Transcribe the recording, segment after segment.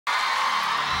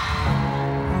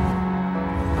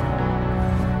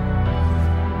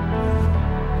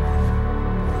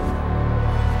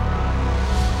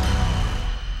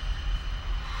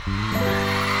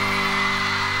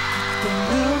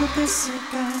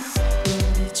어땠을까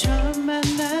우리 처음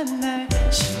만난 날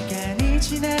시간이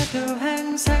지나도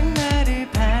항상 나를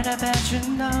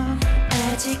바라봐준 너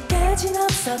아직까진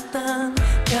없었던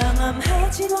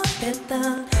경험하지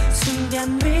못했던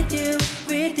순간 with you,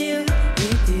 with you,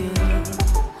 with you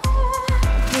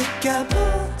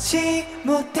느껴보지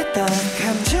못했던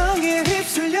감정에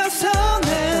휩쓸려서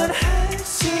난 할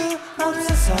수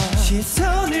없어서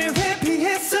시선을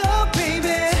회피했어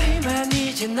baby 하지만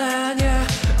이젠 아냐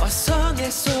어서 내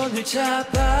손을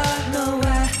잡아 너와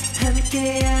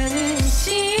함께하는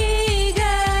시간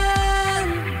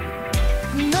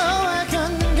너와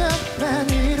걷는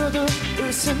것만으로도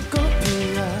웃음꽃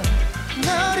피어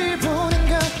너를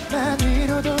보는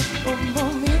것만으로도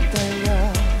온몸이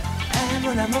떨려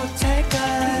아무나 못할걸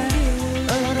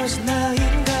오로지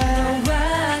너인걸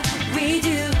너와 with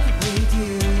you, with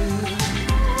you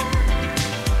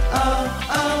Oh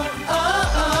oh oh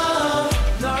oh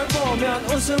널 보면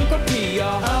웃음꽃 피어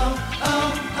Oh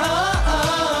oh oh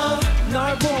oh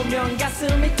널 보면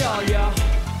가슴이 떨려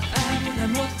아무나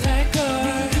못할걸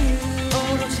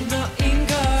오로지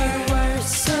너인걸 You are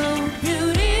so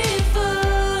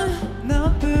beautiful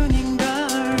너뿐인걸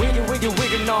With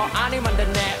you 너 아니면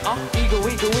되네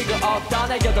이거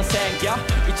어떤 애교도 생겨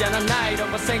있잖아 나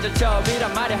이런 거 생전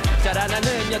처음이란 말야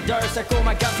자라나는 8살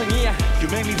꼬마 감성이야 You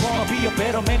make me wanna be a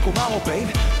better man 고마워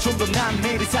babe 좀 더 난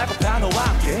내일이 살고파 너와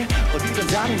함께 어디든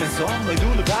다니면서 너의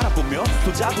눈을 바라보며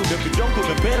또 잡으면 그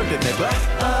정도면 better than never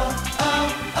Oh oh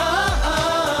oh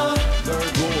oh 널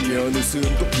보면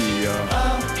웃음꽃 피어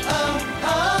Oh oh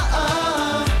oh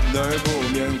oh 널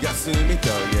보면 가슴이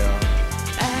떨려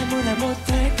아무나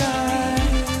못할걸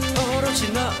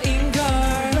오로지 너인걸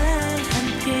너와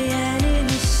함께하는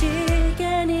이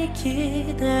시간이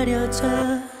기다려져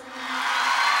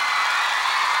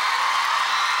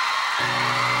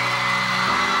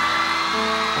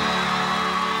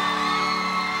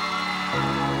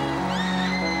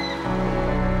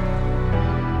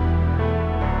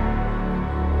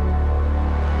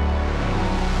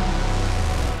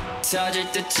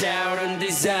터질 듯 차오른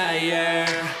desire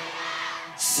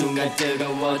순간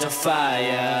뜨거워져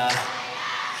fire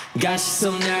가시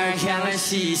속 날 향한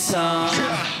시선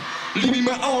Living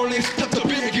my own life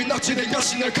답답해 낚시 내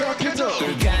것이 날 그렇게도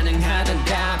불가능하던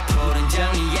다 푸른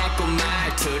정리했고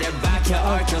말투에 박혀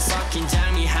얽혀 섞인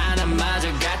장미 하나마저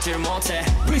갖질 못해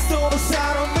Restore the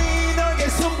사람이 널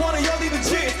계속 원해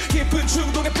어디든지 깊은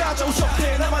충동에 빠져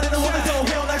웃었대 나만의 오늘도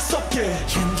헤어날 수 없게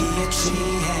향기에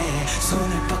취해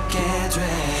손을 뻗게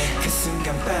돼 그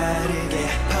순간 빠르게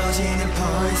퍼지는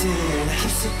poison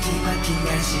깊숙이 박힌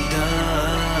간시도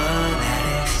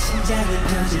나의 심장을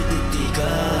터질 듯 뛰고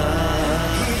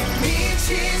이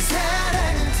미친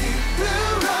사랑은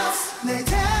딥으로 날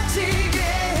다치게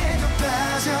해도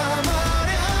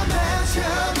빠져버려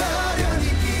맞춰버려 네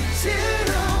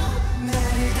빛으로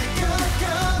나를 다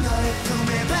꺾어 너의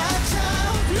품에 받쳐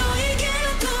너에게로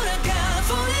돌아가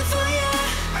falling for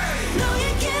you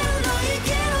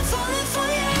너에게로 falling for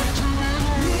you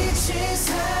미친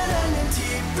사랑은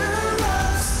딥으로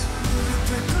무릎을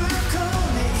꿇고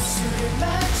내 입술을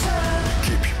맞춰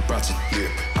깊이 빠진 립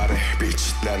아래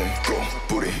빛이 나는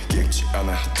꽃불이 익지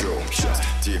않아도 Just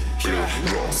deep blue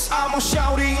rose I'm a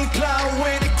shouting cloud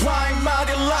when it cry my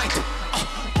delight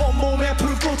온몸에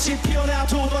붉꽃이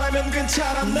피어나도 너라면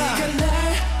괜찮아 나 네가 날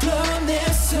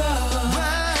보냈어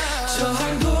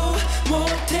저항도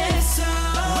못했어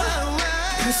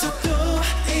그 속도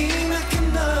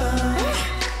이만큼 널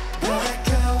Wanna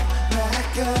go, wanna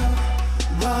go,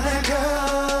 wanna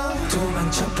go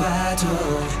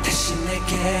도망쳐봐도 다시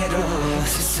내게로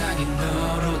세상이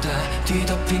너로 다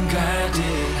뒤덮인 가득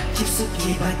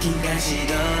깊숙이 박힌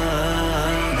가시도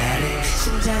나를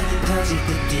심장이 터질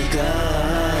듯 뛰고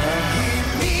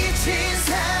이 미친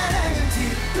사랑은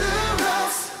딥으로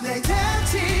날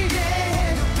다치게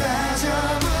해도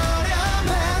빠져버려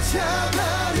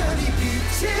맞춰버려 네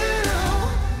빛으로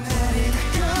나를 다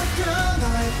꺾어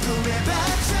너의 품에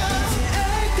받쳐 이제 알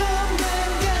것만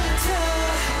같아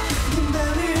네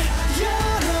맘을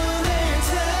열어낼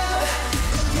터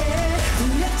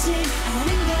두렵지 않은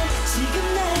건 지금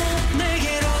나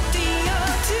내게로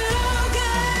뛰어들어가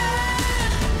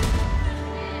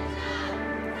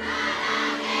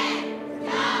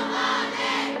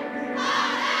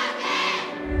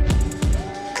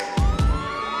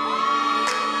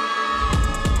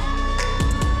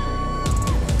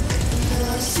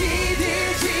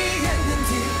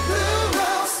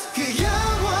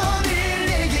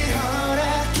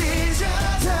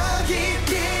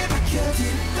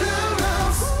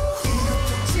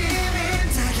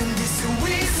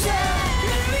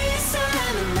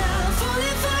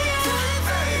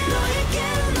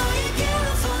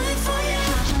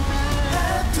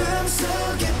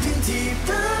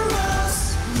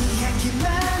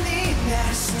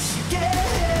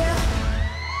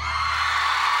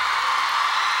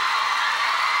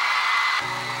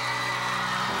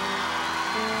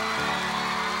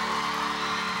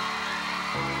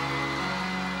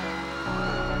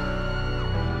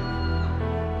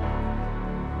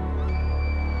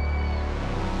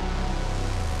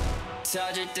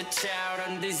터질 듯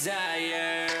차오른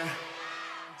desire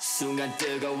순간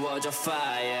뜨거워져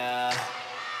fire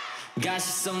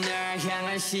가시 속 날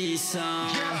향한 시선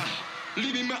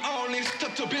Living my own life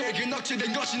stop to big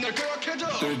억제된 것이 널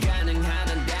거역해줘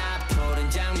불가능한 다포른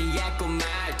장미의 꽃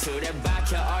말투에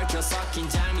박혀 얽혀 섞인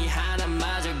장미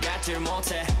하나마저 갖질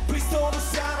못해 비스토는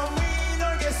사람이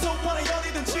널 계속 원해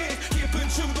어디든지 깊은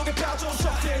중독에 빠져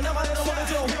쇼크해 나만의 너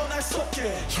원해줘 날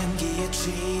속게 향기에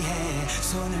취해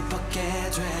손을 뻗게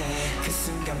돼 그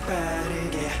순간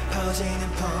빠르게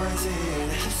퍼지는 poison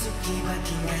깊숙이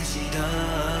박힌 가시로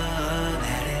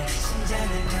나를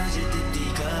심장은 터질 듯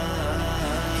뛰고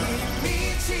이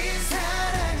미친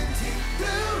사랑은 deep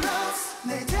blue rose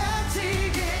날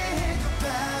다치게 해도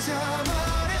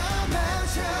빠져버려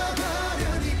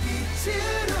멈춰버려 네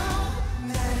빛으로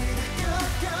나를 다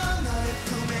꺾어 너의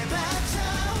품에 받쳐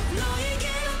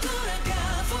너에게로 돌아가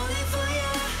falling for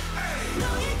you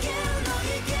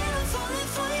너에게로 falling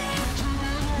for you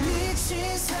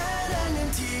미친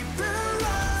사랑은 deep blue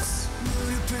rose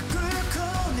무릎을 꿇고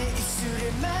내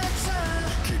입술에 맞춰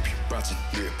깊이 빠진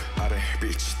립 아래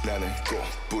빛이 나는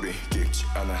꽃뿌리 깊지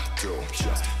않아도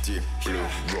Just deep blue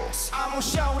rose I'm a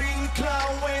shouting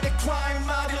clown when they cry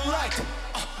mighty light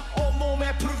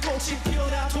온몸에 푸른 꽃이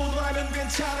피어나도 너라면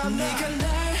괜찮아 네가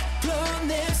날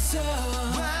불러냈어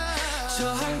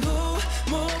저항도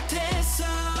못했어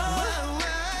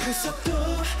벌써 또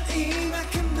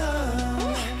이만큼 너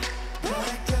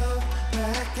Let go,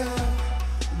 let go,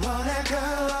 wanna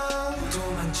go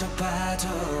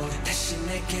도망쳐봐도 다시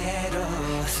내게로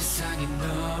세상이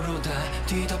너로 다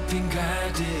뒤덮인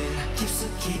갈들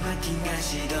깊숙이 박힌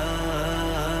가시로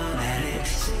나를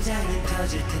심장은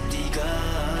터질 듯 뛰고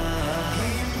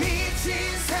이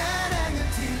미친 사랑은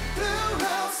deep blue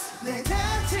rose 날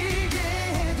다치게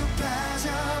해도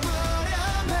빠져버려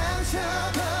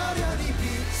멈춰버려 네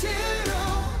빛으로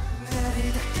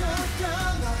나를 다 꺾어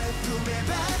너의 품에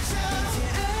받쳐 이제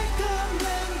알 것만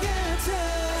같아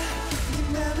네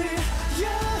맘을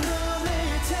열어낼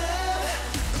때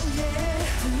yeah.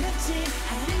 두렵지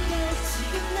않은 걸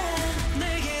지금 난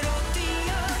내게로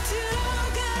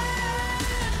뛰어들어가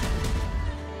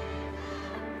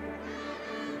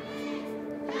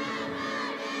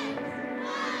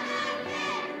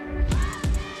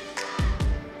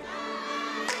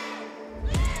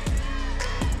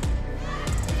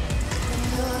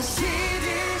넌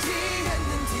시들지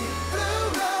않는 deep blue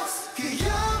rose 그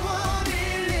영혼을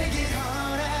내게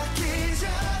허락해줘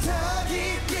더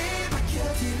깊게 박혀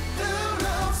deep blue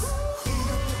rose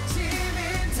이것뿐이면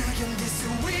다 견딜 수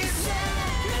있어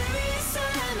날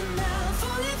위해서라면 난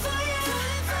falling for you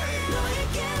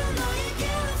너에게로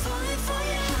falling for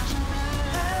you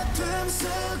아픔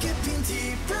속에 핀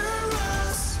deep blue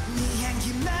rose 네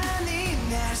향기만이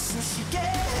날 숨쉬게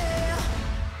해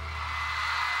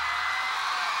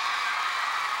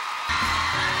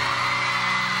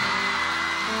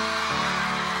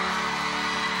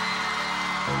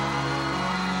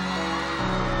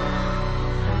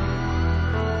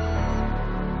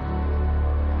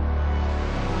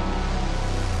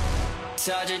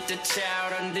터질 듯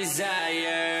차오른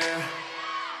desire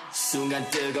순간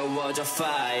뜨거워져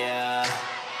fire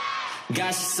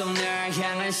가시 속 날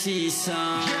향한 시선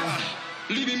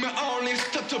Living my own life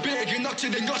stop to big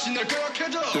억제된 것이 널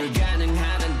거역해줘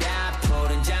불가능한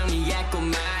다포른 장미의 꽃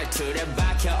말투에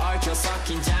박혀 얽혀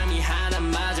섞인 장미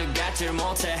하나마저 갖질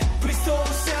못해 비스토는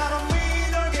사람이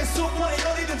널 계속 원해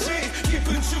어디든지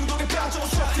깊은 중독에 빠져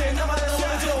쇼크해 나만의 너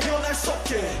원해줘 날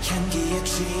속게 향기에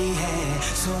취해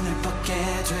손을 뻗게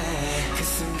돼 그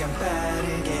순간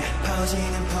빠르게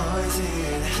퍼지는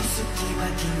poison 깊숙이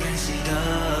박힌 가시로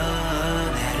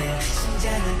나를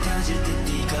심장은 터질 듯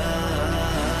뛰고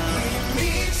이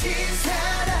미친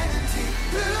사랑은 deep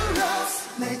blue rose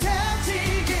날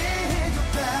다치게 해도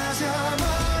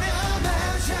빠져버려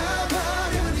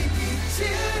멈춰버려 네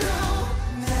빛으로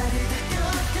나를 다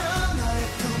꺾어 너의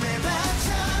품에 받쳐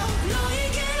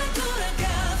너에게로 돌아가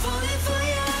falling for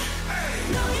you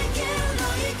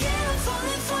너에게로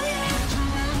falling for you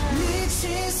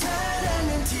미친 사랑은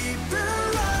deep blue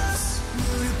rose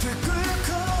무릎을 꿇고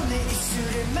내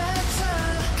입술에 맞춰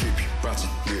깊이 빠진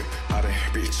립 아래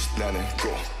빛이 나는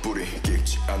꽃뿌리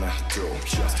깊지 않아도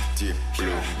Just deep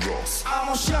blue rose I'm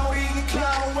a shouting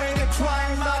clown when they cry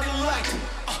mighty light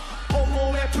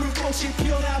온몸에 푸른 꽃이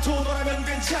피어나도 너라면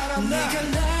괜찮아 네가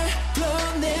날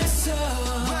불러냈어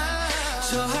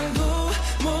저항도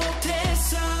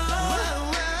못했어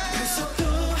벌써 또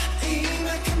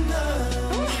이만큼 너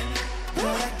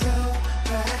Let go,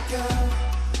 let go,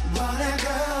 wanna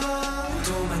go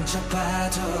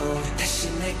도망쳐봐도 다시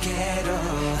내게 내게로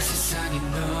세상이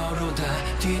너로다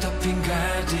뒤덮인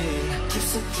걸들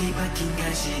깊숙이 박힌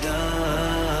가시로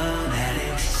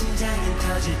나를 심장은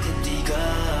터질 듯 뛰고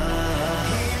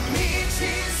이 미친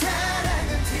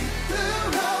사랑은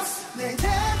딥브로스 내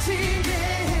다치게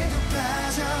해도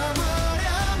빠져버려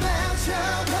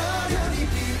망쳐버려 네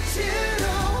빛으로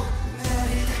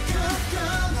나를 다 꺾어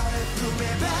너의 품에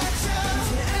박혀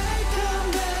이제 알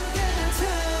것만 같아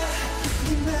네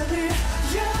맘을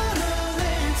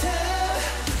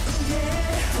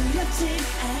두렵지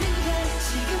않은가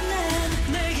지금 난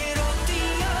내게로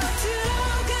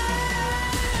뛰어들어가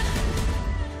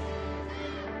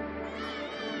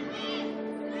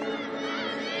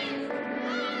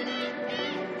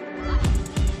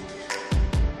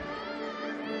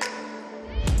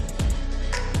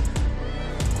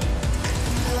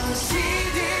넌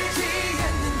시들지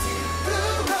않는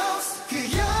딥브로스 그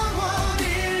영혼을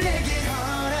내게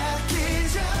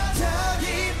허락해줘 더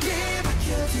깊게 박혀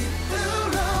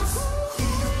딥브로스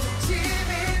이것도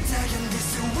지면 다 견딜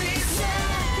수 있어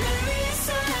날 위해서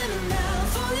나는 now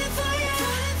falling for you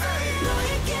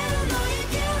너에게로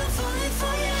falling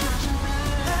for you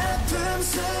아픔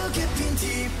속에 핀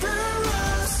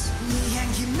딥브로스 네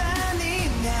향기만이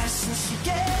날 숨쉬게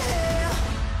해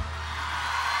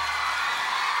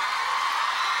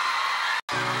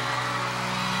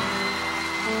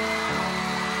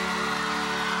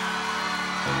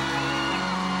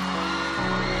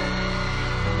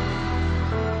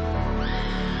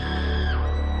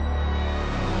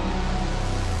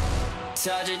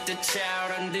터질 듯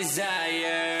차오른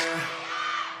desire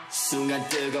순간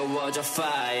뜨거워져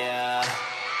fire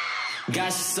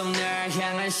가시 속 날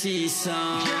향한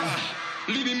시선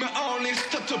Living my own is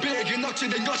top 배긴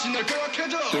억제된 것이 널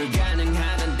거역해줘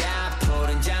불가능하단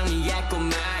다푸른 장미의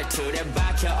꽃말틀에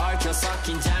박혀 얽혀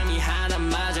섞인 장미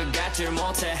하나마저 갖질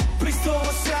못해 Please don't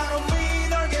sign on me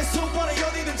널 계속 원해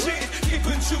어디든지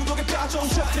깊은 중독에 빠져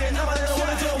셔틀 나만의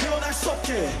원해도 변할 수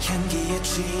없게 향기에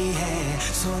취해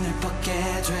손을 뻗게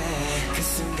돼 그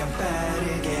순간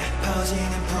빠르게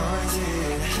퍼지는 포인트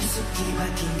깊숙이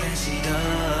박힌 가시로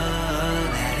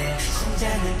나를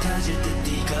심장을 터질 듯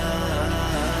뛰고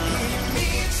이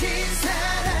미친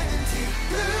사랑은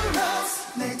딥브로스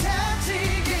날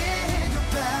다치게 해도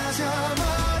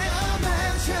빠져버려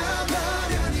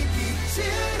망쳐버려 네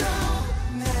빛으로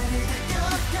나를 다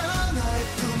꺾어 너의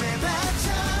품에 박혀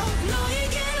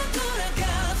너에게로 돌아가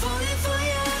falling for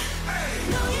you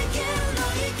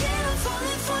너에게로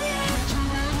falling for you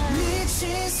미친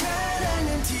사랑은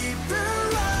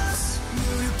딥브로스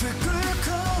무릎을 꿇고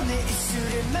내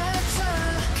입술을 맞춰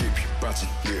깊이 빠진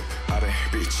립 아래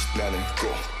빛이 나는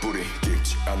꽃뿌리 깊지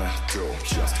않아도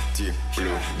Just deep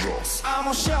blue rose I'm a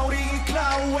shouting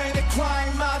cloud when they cry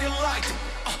mighty light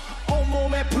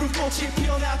온몸에 붉꽃이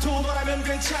피어나도 너라면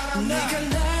괜찮아 네가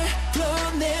날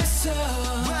불러냈어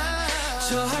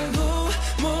저 항구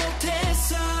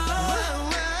못했어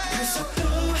벌써 또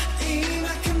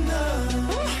이만큼 넌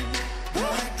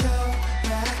Where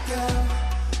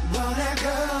I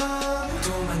go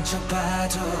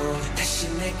도망쳐봐도 다시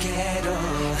내게로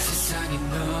세상이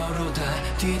너로다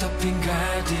뒤덮인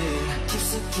걸들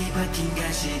깊숙이 박힌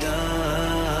가시로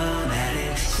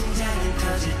나를 심장은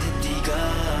터질 듯 뛰고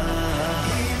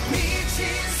이 미친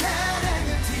사랑은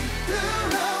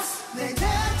딥브로스 날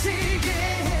다치게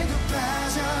해도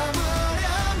빠져버려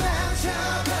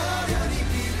망쳐버려 네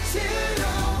빛으로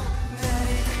나를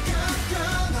다 꺾어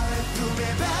너의 품에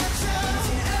박혀 이제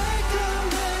알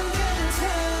것만 같아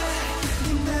네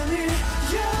맘을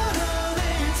열어낼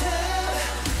테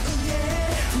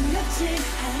두렵지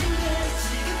않은가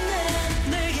지금 난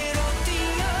내게로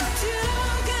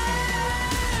뛰어들어가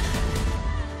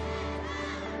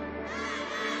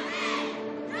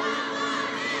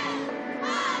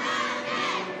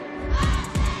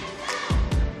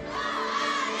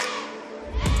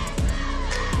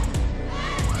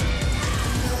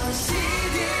넌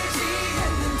시들지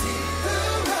않는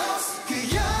딥브로스 그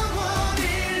영혼을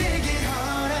내게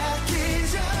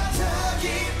허락해줘 더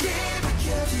깊게 박혀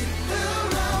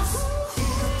딥브로스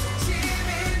이것도 지면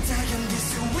다 견딜 수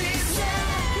있어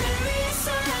날 위해서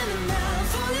나는 now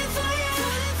falling for you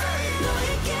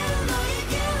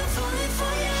너에게로 falling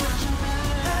for you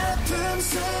아픔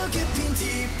속에 핀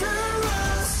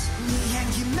딥브로스 네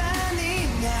향기만이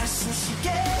날 숨쉬게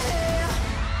해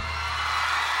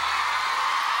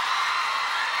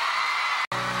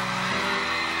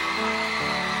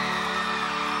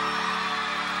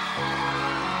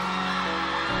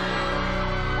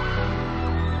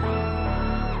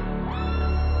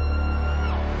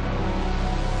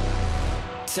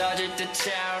터질 듯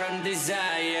차오른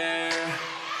desire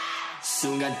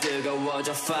순간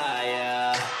뜨거워져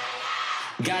fire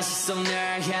가시 속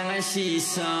날 향한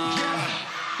시선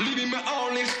Living my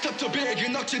own life stop to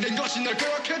big 억제된 것이 널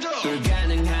거역해도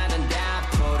불가능한 다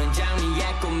푸른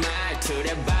장미의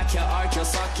꽃말틀에 박혀 얽혀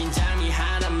섞인 장미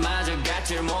하나마저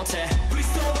갖질 못해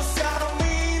Please don't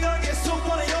사람이 널 계속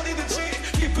원해 어디든지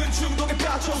깊은 중독에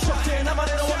빠져 속대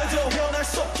나만의 원해도 변할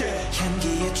수 없게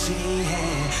향기에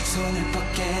취해 손을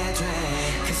뻗게 돼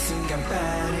그 순간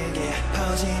빠르게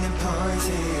퍼지는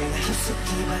poison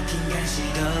깊숙이 박힌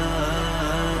가시도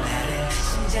나를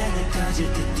심장을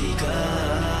터질 듯 뛰고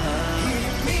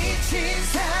이 미친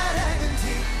사랑은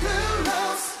deep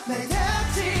rose 날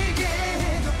닥치게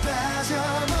해도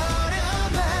빠져버려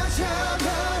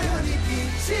빠져버려 네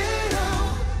빛으로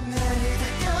나를 다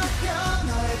덮여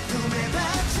너의 품에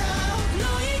받쳐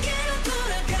너에게로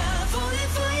돌아가 falling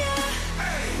for you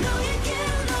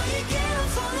너에게로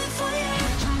falling for you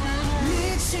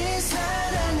미친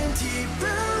사랑은 deep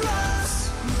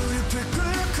rose 무릎을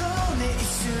꿇고 내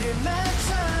입술을 맞춰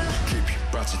깊이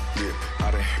빠진 립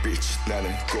아래 빛이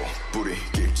나는 꽃뿌리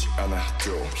깊지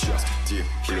않아도 Just deep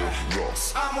blue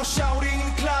rose I'm a shouting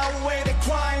cloud where they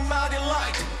crying mighty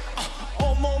light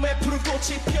온몸에 푸른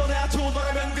꽃이 피어나도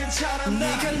너라면 괜찮아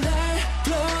네가 날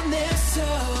보냈어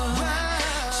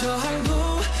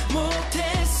저항도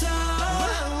못했어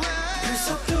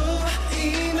벌써 또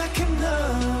이만큼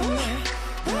넌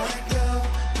Wanna go,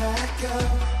 wanna go,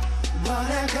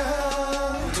 wanna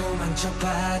go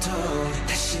도망쳐봐도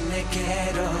다시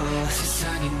내게로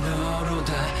세상이 너로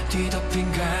다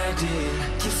뒤덮인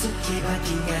garden 깊숙이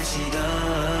박힌 가시도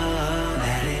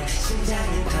나를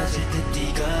심장을 터질 듯 뛰어